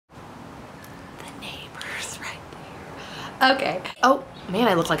Okay. Oh, man,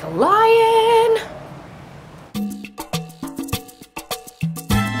 I look like a lion.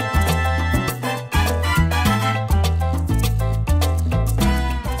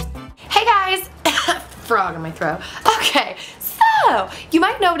 Hey guys! Frog in my throat. Okay, so you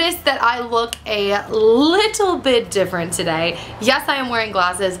might notice that I look a little bit different today. Yes, I am wearing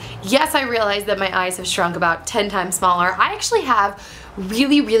glasses. Yes, I realize that my eyes have shrunk about 10 times smaller. I actually have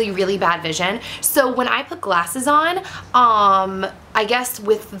really bad vision. So when I put glasses on, I guess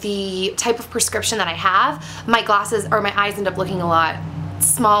with the type of prescription that I have, my glasses or my eyes end up looking a lot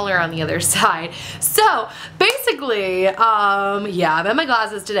smaller on the other side. So basically, yeah, I'm in my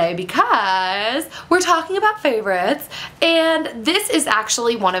glasses today because we're talking about favorites, and this is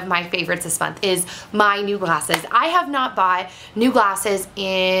actually one of my favorites this month is my new glasses. I have not bought new glasses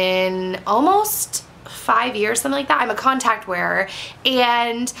in almost 5 years, something like that. I'm a contact wearer,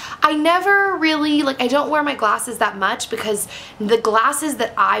 and I never really, like, I don't wear my glasses that much because the glasses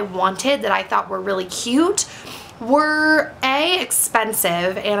that I wanted that I thought were really cute were A,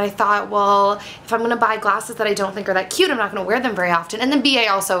 expensive, and I thought, well, if I'm gonna buy glasses that I don't think are that cute, I'm not gonna wear them very often. And then B,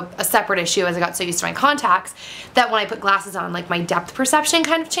 also a separate issue as I got so used to my contacts that when I put glasses on, like, my depth perception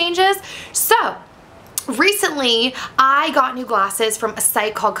kind of changes. So recently, I got new glasses from a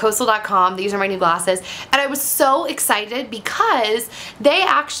site called coastal.com. These are my new glasses, and I was so excited because they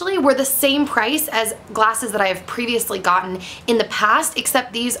actually were the same price as glasses that I have previously gotten in the past,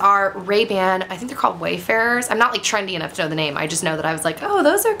 except these are Rayban. I think they're called Wayfarers. I'm not like trendy enough to know the name. I just know that I was like, oh,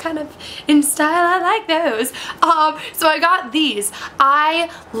 those are kind of in style. I like those. So I got these. I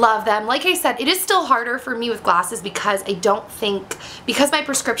love them. Like I said, it is still harder for me with glasses because I don't think, because my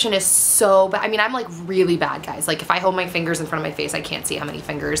prescription is so bad. I mean, I'm like really bad, guys. Like if I hold my fingers in front of my face, I can't see how many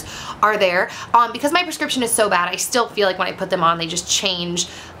fingers are there. Because my prescription is so bad, I still feel like when I put them on, they just change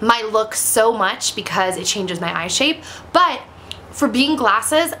my look so much because it changes my eye shape. But for being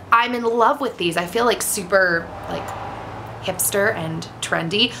glasses, I'm in love with these. I feel like super like hipster and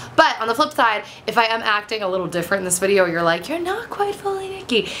trendy. But on the flip side, if I am acting a little different in this video, you're like, you're not quite fully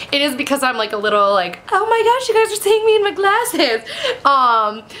Nikki. It is because I'm like a little like, oh my gosh, you guys are seeing me in my glasses.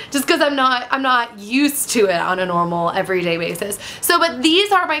 Just because I'm not used to it on a normal everyday basis. So, but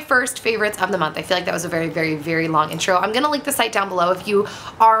these are my first favorites of the month. I feel like that was a very long intro. I'm gonna link the site down below. If you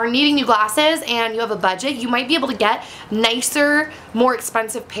are needing new glasses and you have a budget, you might be able to get nicer, more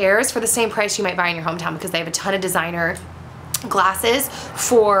expensive pairs for the same price you might buy in your hometown because they have a ton of designer glasses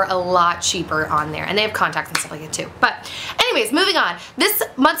for a lot cheaper on there, and they have contacts and stuff like that too. But anyways, moving on. This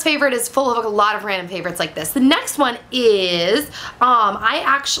month's favorite is full of a lot of random favorites like this. The next one is I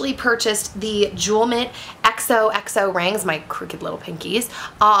actually purchased the Jewelmint XO Rings, my crooked little pinkies.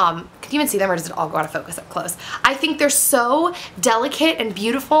 Can you even see them, or does it all go out of focus up close? I think they're so delicate and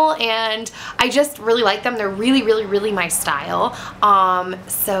beautiful, and I just really like them. They're really my style.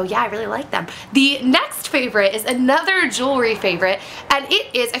 So yeah, I really like them. The next favorite is another jewelry favorite, and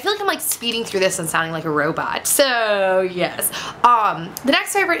it is, I feel like I'm like speeding through this and sounding like a robot, so yes. The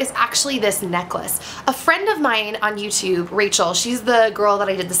next favorite is actually this necklace. A friend of mine on YouTube, Rachel, she's the girl that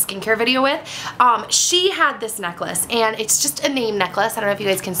I did the skincare video with, she had this necklace, and it's just a name necklace. I don't know if you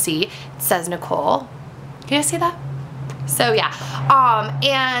guys can see. It says Nicole. Can you guys see that? So yeah,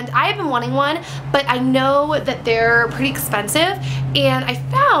 and I have been wanting one, but I know that they're pretty expensive, and I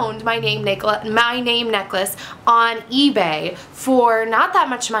found my name necklace on eBay for not that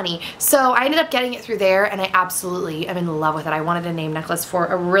much money, so I ended up getting it through there, and I absolutely am in love with it. I wanted a name necklace for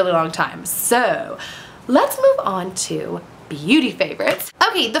a really long time. So let's move on to beauty favorites.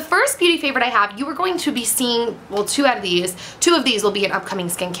 Okay, the first beauty favorite I have, you are going to be seeing, well, two of these will be in upcoming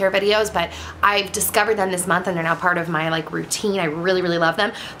skincare videos, but I've discovered them this month and they're now part of my like routine. I really love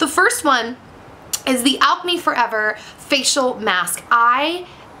them. The first one is the Alchimie Forever facial mask. I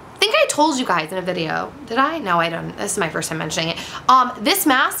think I told you guys in a video. Did I? No, I don't. This is my first time mentioning it. This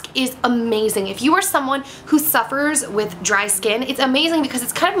mask is amazing. If you are someone who suffers with dry skin, it's amazing because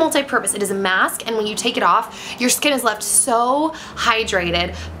it's kind of multi-purpose. It is a mask, and when you take it off, your skin is left so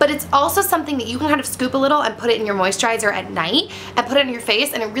hydrated, but it's also something that you can kind of scoop a little and put it in your moisturizer at night and put it on your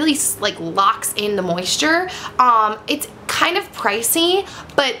face, and it really like locks in the moisture. It's kind of pricey,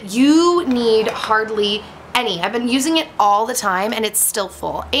 but you need hardly any. I've been using it all the time and it's still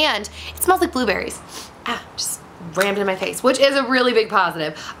full, and it smells like blueberries. Just rammed in my face, which is a really big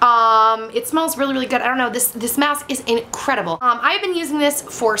positive. It smells really good. I don't know, this mask is incredible. I've been using this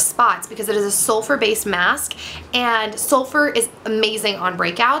for spots because it is a sulfur based mask, and sulfur is amazing on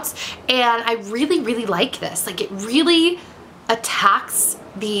breakouts, and I really like this. Like, it really attacks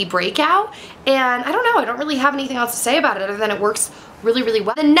the breakout, and I don't know, I don't really have anything else to say about it other than it works really, really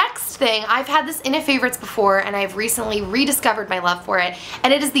well. The next thing, I've had this in a favorites before and I've recently rediscovered my love for it,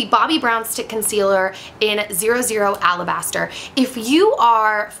 and it is the Bobbi Brown Stick Concealer in 00 Alabaster. If you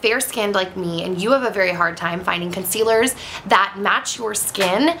are fair-skinned like me and you have a very hard time finding concealers that match your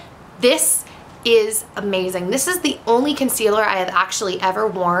skin, this is amazing. This is the only concealer I have actually ever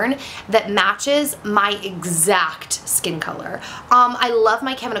worn that matches my exact skin color. I love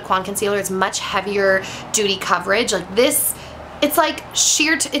my Kevyn Aucoin concealer. It's much heavier duty coverage. Like this, it's like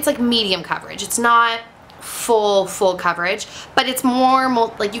sheer, it's like medium coverage. It's not full coverage, but it's more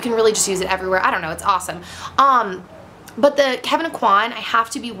like you can really just use it everywhere. I don't know, it's awesome. But the Kevyn Aucoin, I have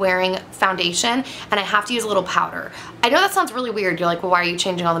to be wearing foundation and I have to use a little powder. I know that sounds really weird. You're like, well, why are you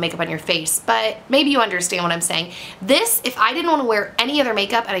changing all the makeup on your face? But maybe you understand what I'm saying. This, if I didn't want to wear any other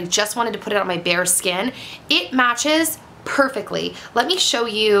makeup and I just wanted to put it on my bare skin, it matches perfectly. Let me show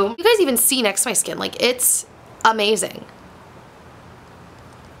you. You guys even see next to my skin, like it's amazing.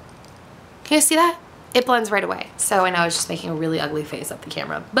 Can you see that? It blends right away. So I know I was just making a really ugly face up the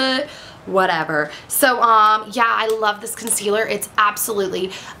camera, but whatever. So yeah, I love this concealer. It's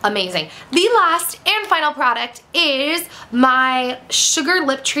absolutely amazing. The last and final product is my Sugar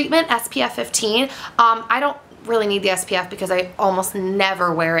Lip Treatment SPF 15. I don't really need the SPF because I almost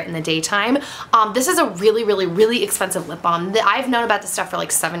never wear it in the daytime. This is a really expensive lip balm. I've known about this stuff for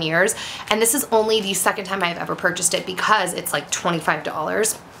like 7 years, and this is only the second time I've ever purchased it because it's like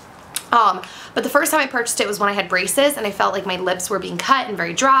 $25. But the first time I purchased it was when I had braces and I felt like my lips were being cut and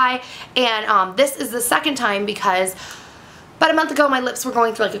very dry, and this is the second time because about a month ago my lips were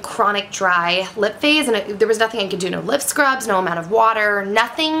going through like a chronic dry lip phase, and there was nothing I could do, no lip scrubs, no amount of water,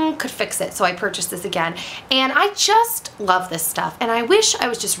 nothing could fix it, so I purchased this again, and I just love this stuff, and I wish I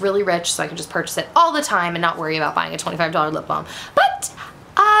was just really rich so I could just purchase it all the time and not worry about buying a $25 lip balm, but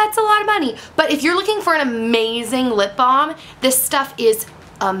it's a lot of money. But if you're looking for an amazing lip balm, this stuff is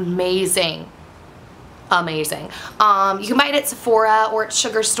amazing. Amazing. You can buy it at Sephora or at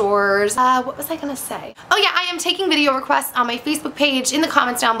sugar stores. What was I gonna say? Oh yeah, I am taking video requests on my Facebook page, in the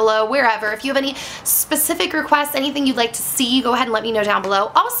comments down below, wherever. If you have any specific requests, anything you'd like to see, go ahead and let me know down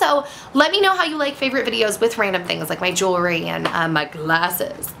below. Also, let me know how you like favorite videos with random things like my jewelry and my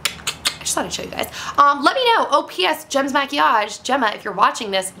glasses. I just thought I'd show you guys. Let me know. Oh, P.S. Gem's Maquillage. Gemma, if you're watching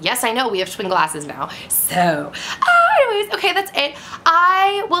this, yes, I know we have twin glasses now. So, anyways, okay, that's it.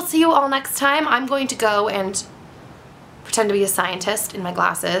 I will see you all next time. I'm going to go and pretend to be a scientist in my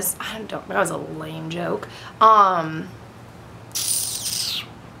glasses. I don't, that was a lame joke. See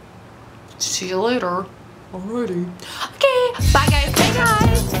you later. Alrighty. Okay, bye guys. Hey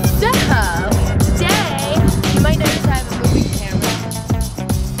guys. So, today, you might notice I have a